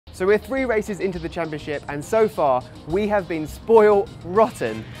So we're 3 races into the championship, and so far we have been spoiled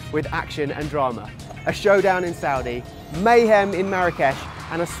rotten with action and drama. A showdown in Saudi, mayhem in Marrakesh,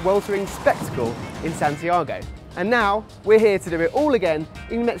 and a sweltering spectacle in Santiago. And now we're here to do it all again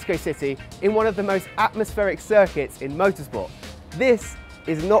in Mexico City in one of the most atmospheric circuits in motorsport. This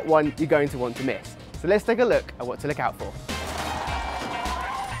is not one you're going to want to miss. So let's take a look at what to look out for.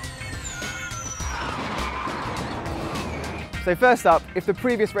 So first up, if the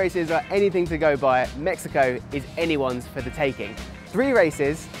previous races are anything to go by, Mexico is anyone's for the taking. 3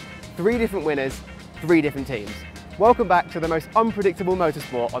 races, 3 different winners, 3 different teams. Welcome back to the most unpredictable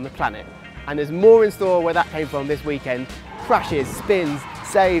motorsport on the planet. And there's more in store where that came from this weekend. Crashes, spins,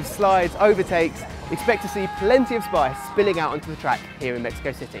 saves, slides, overtakes. Expect to see plenty of spice spilling out onto the track here in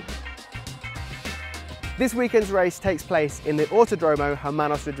Mexico City. This weekend's race takes place in the Autodromo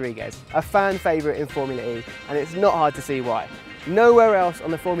Hermanos Rodriguez, a fan favourite in Formula E, and it's not hard to see why. Nowhere else on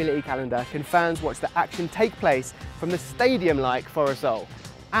the Formula E calendar can fans watch the action take place from the stadium-like Forosol.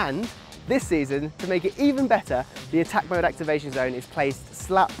 And this season, to make it even better, the attack mode activation zone is placed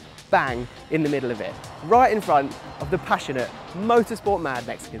slap bang in the middle of it, right in front of the passionate, motorsport-mad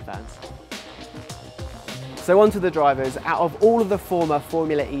Mexican fans. So on to the drivers. Out of all of the former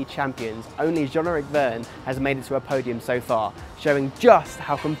Formula E champions, only Jean-Eric Vergne has made it to a podium so far, showing just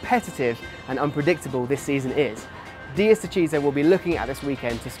how competitive and unpredictable this season is. Diaz will be looking at this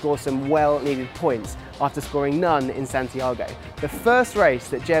weekend to score some well-needed points after scoring none in Santiago, the first race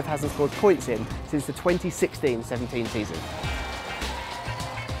that Jev hasn't scored points in since the 2016-17 season.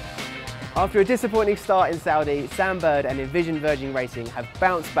 After a disappointing start in Saudi, Sam Bird and Envision Virgin Racing have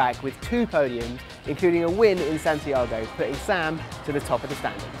bounced back with 2 podiums, including a win in Santiago, putting Sam to the top of the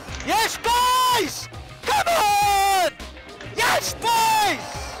standings. Yes, boys! Come on! Yes,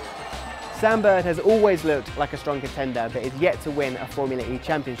 boys! Sam Bird has always looked like a strong contender, but is yet to win a Formula E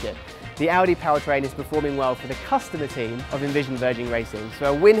championship. The Audi powertrain is performing well for the customer team of Envision Virgin Racing,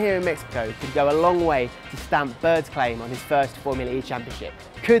 so a win here in Mexico could go a long way to stamp Bird's claim on his first Formula E championship.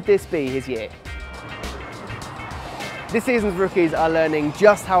 Could this be his year? This season's rookies are learning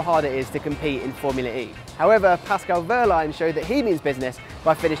just how hard it is to compete in Formula E. However, Pascal Wehrlein showed that he means business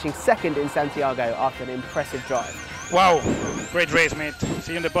by finishing 2nd in Santiago after an impressive drive. Wow, great race, mate.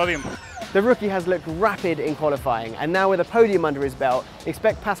 See you on the podium. The rookie has looked rapid in qualifying, and now with a podium under his belt,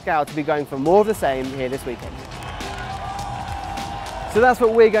 expect Pascal to be going for more of the same here this weekend. So that's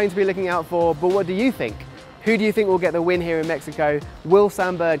what we're going to be looking out for, but what do you think? Who do you think will get the win here in Mexico? Will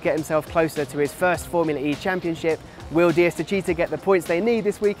Sam Bird get himself closer to his first Formula E championship? Will Diaz get the points they need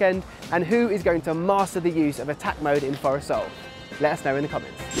this weekend? And who is going to master the use of attack mode in Forosol? Let us know in the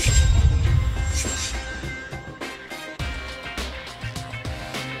comments.